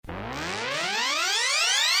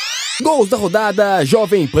Gols da rodada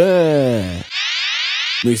Jovem Pan.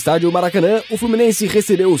 No estádio Maracanã, o Fluminense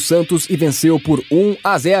recebeu o Santos e venceu por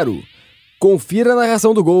 1-0. Confira a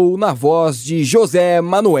narração do gol na voz de José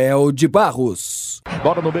Manuel de Barros.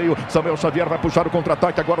 Bola no meio, Samuel Xavier vai puxar o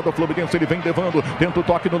contra-ataque agora do Fluminense, ele vem levando, tenta o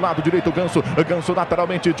toque no lado direito, Ganso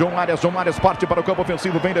lateralmente, John Arias parte para o campo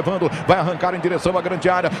ofensivo, vem levando, vai arrancar em direção à grande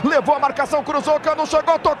área, levou a marcação, cruzou, Cano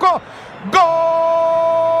chegou, tocou, gol!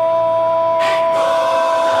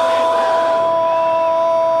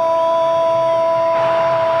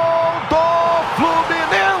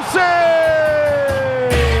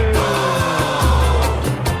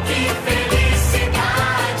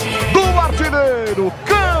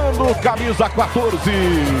 Cano, camisa 14.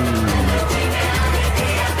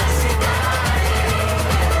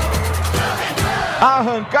 A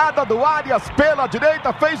arrancada do Arias pela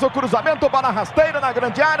direita, fez o cruzamento para a rasteira na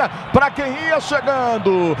grande área, para quem ia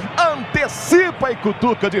chegando, antecipa e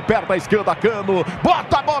cutuca de perna esquerda, Cano,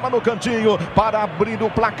 bota a bola no cantinho, para abrir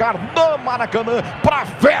o placar no Maracanã, para a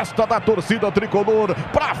festa da torcida tricolor,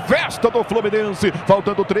 para a festa do Fluminense,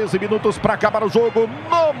 faltando 13 minutos para acabar o jogo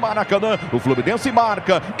no Maracanã, o Fluminense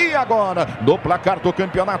marca, e agora, no placar do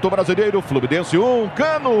Campeonato Brasileiro, Fluminense 1,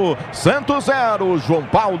 Cano, Santos 0, João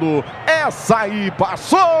Paulo, essa aí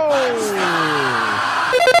passou!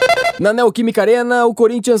 Na Neoquímica Arena, o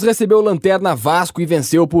Corinthians recebeu o Lanterna Vasco e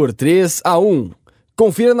venceu por 3-1.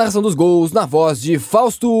 Confira a narração dos gols na voz de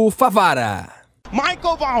Fausto Favara.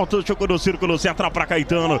 Michael volta, jogou no círculo central para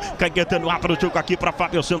Caetano. Caetano abre o jogo aqui para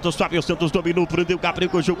Fábio Santos dominou, prendeu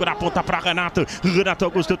Gabriel, o jogo na ponta para Renato. Renato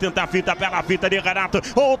Augusto tenta a fita, bela fita de Renato.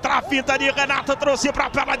 Outra fita de Renato, trouxe para a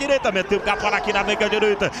perna direita. Meteu o capô aqui na meia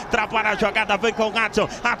direita. Trabalha a jogada, vem com o Adson.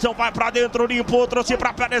 Adson vai para dentro, limpou, trouxe para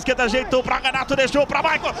a perna esquerda, ajeitou para Renato, deixou para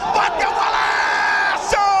Michael. Bateu o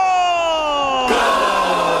golaço!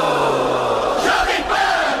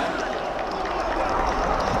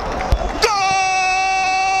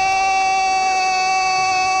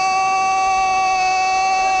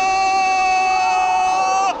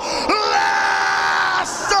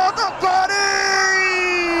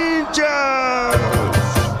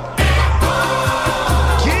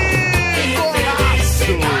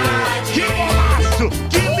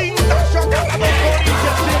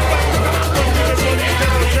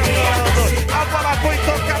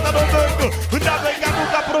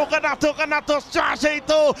 Renato se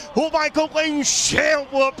ajeitou, o Michael encheu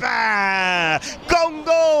o pé, com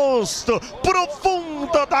gosto,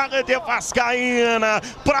 profundo da rede vascaína,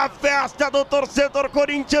 pra festa do torcedor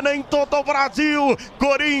corintiano em todo o Brasil.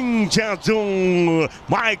 Corinthians 1,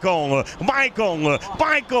 Michael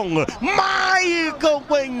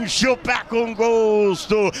enche o pé com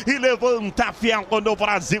gosto e levanta a fiel no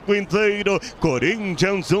Brasil inteiro.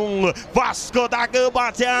 Corinthians 1, Vasco da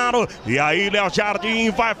Gama 0, e aí Léo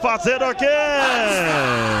Jardim vai fazer o quê?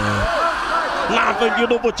 Lá vem de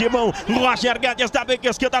novo o timão, Roger Guedes da meia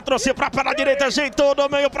esquerda, trouxe pra perna direita, ajeitou no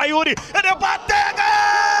meio pra Yuri, ele bateu,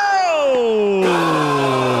 gol!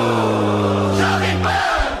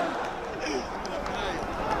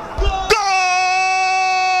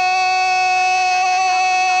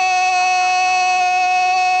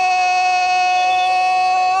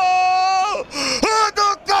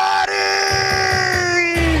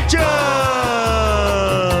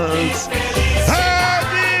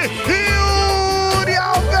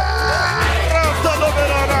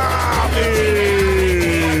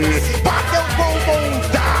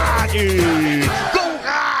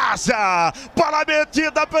 Bola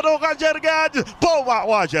metida pelo Roger Guedes. Boa,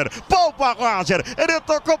 Roger. Ele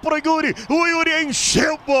tocou pro Yuri. O Yuri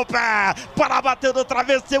encheu o pé para bater no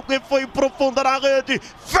travesseiro que foi profunda na rede.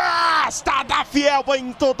 Festa da Fiel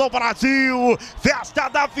em todo o Brasil. Festa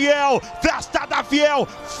da Fiel.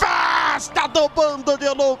 Festa do bando de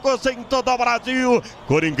loucos em todo o Brasil.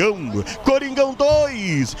 Coringão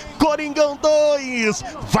 2.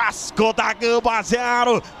 Vasco da Gama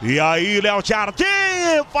 0. E aí, Léo Jardim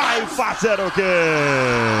vai fazer o quê?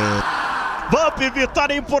 Vamp,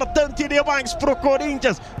 vitória importante demais pro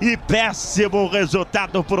Corinthians e péssimo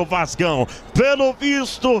resultado pro Vascão. Pelo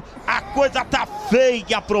visto, a coisa tá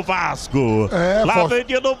feia pro Vasco. Lá vem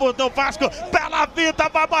de novo do Vasco, bela vida,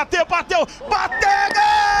 vai bater, bateu, gol!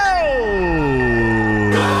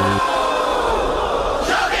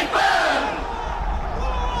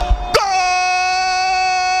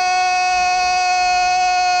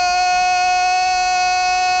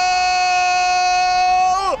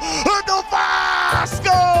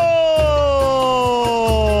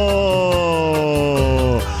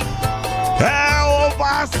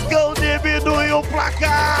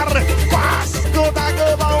 Vasco da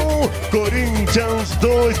Gama 1, Corinthians Corinthians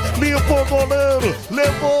 2, limpou o goleiro,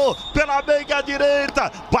 levou pela meia direita,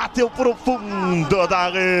 bateu pro fundo da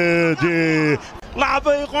rede. Lá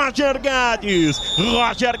vem Roger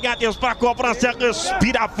Guedes para cobrança,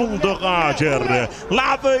 respira fundo Roger,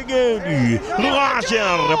 lá vem ele,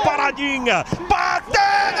 Roger, paradinha, bateu!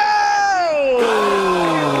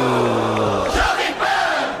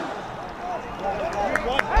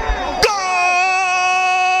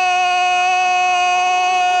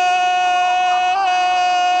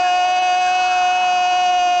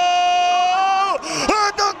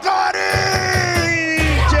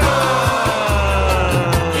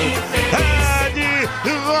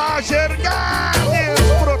 Roger Guedes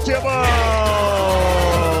pro timão.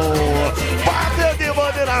 Bateu de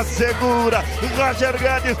maneira segura. Roger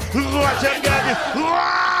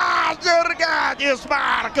Guedes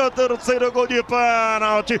marca o terceiro gol de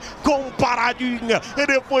pênalti. Com paradinha,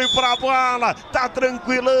 ele foi pra bola. Tá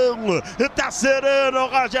tranquilão, tá sereno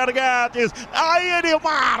Roger Guedes. Aí ele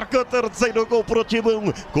marca o terceiro gol pro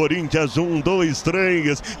timão. Corinthians 1, 2,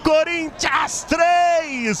 3. Corinthians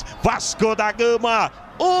 3. Vasco da Gama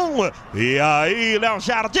 1. E aí, Léo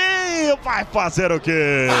Jardim vai fazer o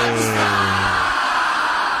quê?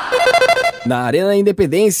 Na Arena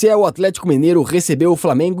Independência, o Atlético Mineiro recebeu o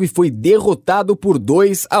Flamengo e foi derrotado por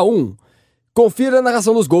 2-1. Confira a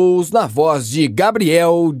narração dos gols na voz de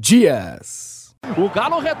Gabriel Dias. O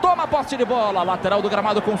Galo retoma a posse de bola, lateral do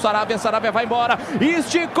gramado com Sarabia vai embora,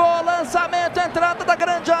 esticou, lançamento, entrada da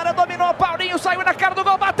grande área, dominou, Paulinho, saiu na cara do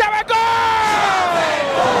gol, bateu, é gol!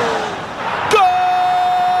 Gol!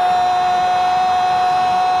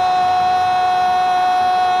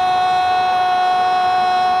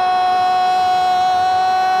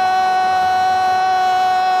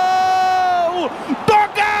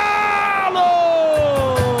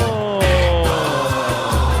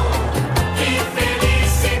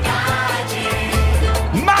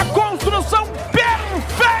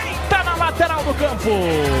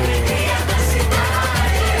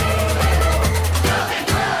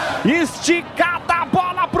 Esticada a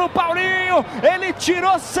bola pro Paulinho, ele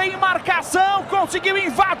tirou sem marcação, conseguiu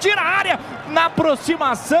invadir a área na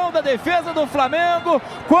aproximação da defesa do Flamengo.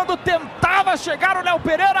 Quando tentava chegar o Léo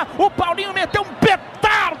Pereira, o Paulinho meteu um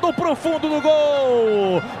petardo pro fundo do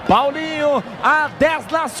gol. Paulinho a 10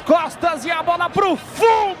 nas costas e a bola pro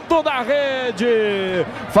fundo da rede.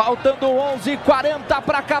 Faltando 11:40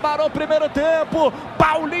 para acabar o primeiro tempo.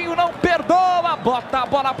 Paulinho não perdoa, bota a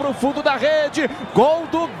bola pro fundo da rede. Gol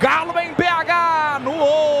do Galo em BH, no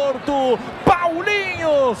Horto.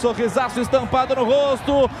 Paulinho, sorrisaço estampado no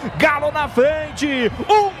rosto. Galo na frente.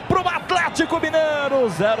 1 pro Atlético Mineiro,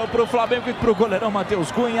 0 pro Flamengo e pro goleirão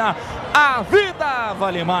Matheus Cunha. A vida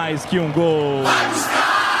vale mais que um gol.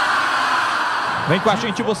 Vem com a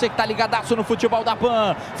gente, você que tá ligadaço no futebol da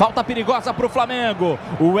PAN. Falta perigosa pro Flamengo.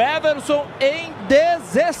 O Everson em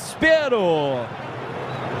desespero.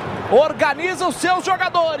 Organiza os seus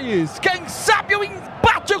jogadores. Quem sabe o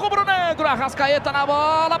empate rubro-negro. Arrascaeta na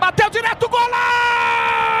bola, bateu direto, golaço!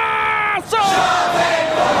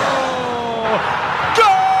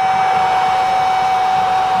 Gol!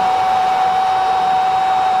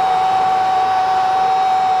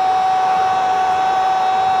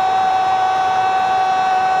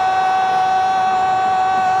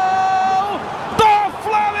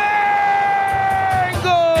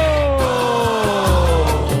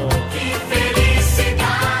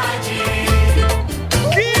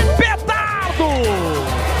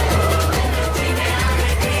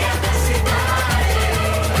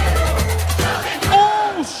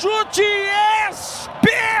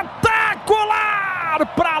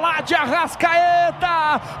 Pra lá de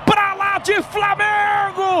Arrascaeta, pra lá de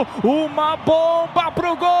Flamengo, uma bomba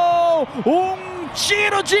pro gol, um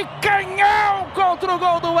tiro de canhão contra o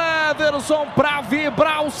gol do Everson, pra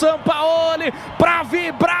vibrar o Sampaoli, pra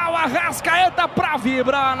vibrar o Arrascaeta, pra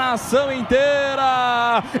vibrar a nação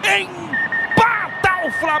inteira. Empata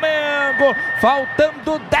o Flamengo,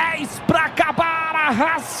 faltando 10 pra acabar,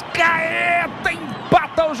 Arrascaeta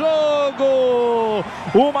empata o jogo,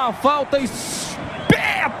 uma falta espetacular,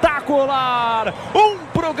 1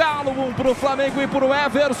 pro Galo, 1 pro Flamengo e pro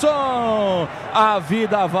Everson. A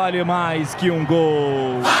vida vale mais que um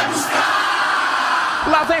gol.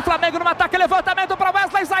 Lá vem Flamengo no ataque, levantamento para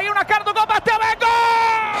Wesley, saiu na cara do gol, bateu, é gol!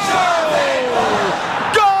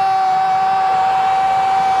 Gol!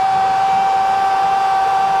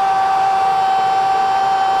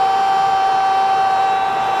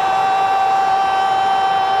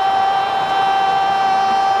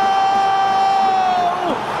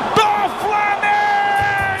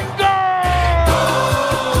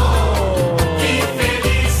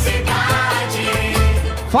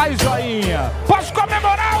 Faz joinha,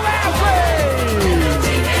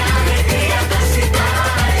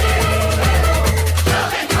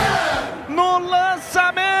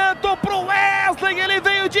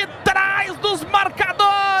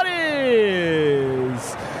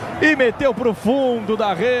 e meteu pro fundo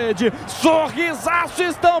da rede. Sorrisaço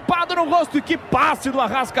estampado no rosto. E que passe do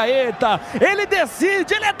Arrascaeta. Ele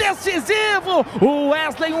decide, ele é decisivo. O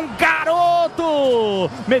Wesley, um garoto,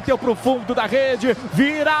 meteu pro fundo da rede.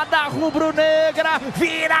 Virada rubro-negra,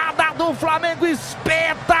 virada do Flamengo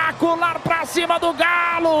espetacular pra cima do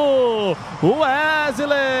Galo. O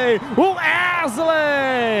Wesley,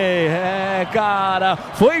 cara,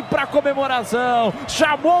 foi pra comemoração,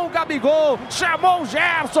 chamou o Gabigol, chamou o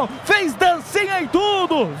Gerson, fez dancinha e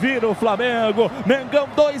tudo. Vira o Flamengo, Mengão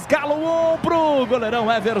 2, Galo 1 pro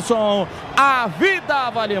goleirão Everson. A vida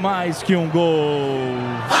vale mais que um gol.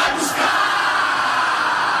 Vai buscar!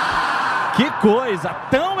 Que coisa,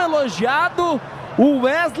 tão elogiado. O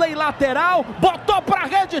Wesley, lateral, botou pra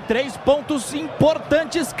rede. 3 pontos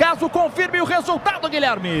importantes caso confirme o resultado,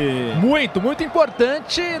 Guilherme. Muito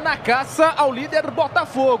importante na caça ao líder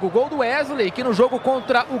Botafogo. Gol do Wesley, que no jogo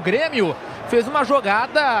contra o Grêmio fez uma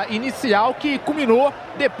jogada inicial que culminou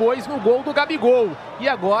depois no gol do Gabigol. E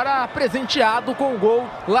agora presenteado com o gol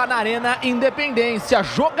lá na Arena Independência.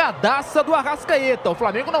 Jogadaça do Arrascaeta. O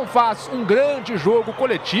Flamengo não faz um grande jogo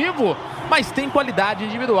coletivo, mas tem qualidade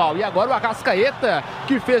individual. E agora o Arrascaeta,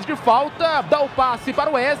 que fez de falta, dá o passe para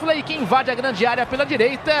o Wesley, que invade a grande área pela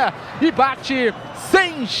direita e bate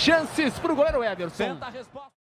sem chances para o goleiro Everson.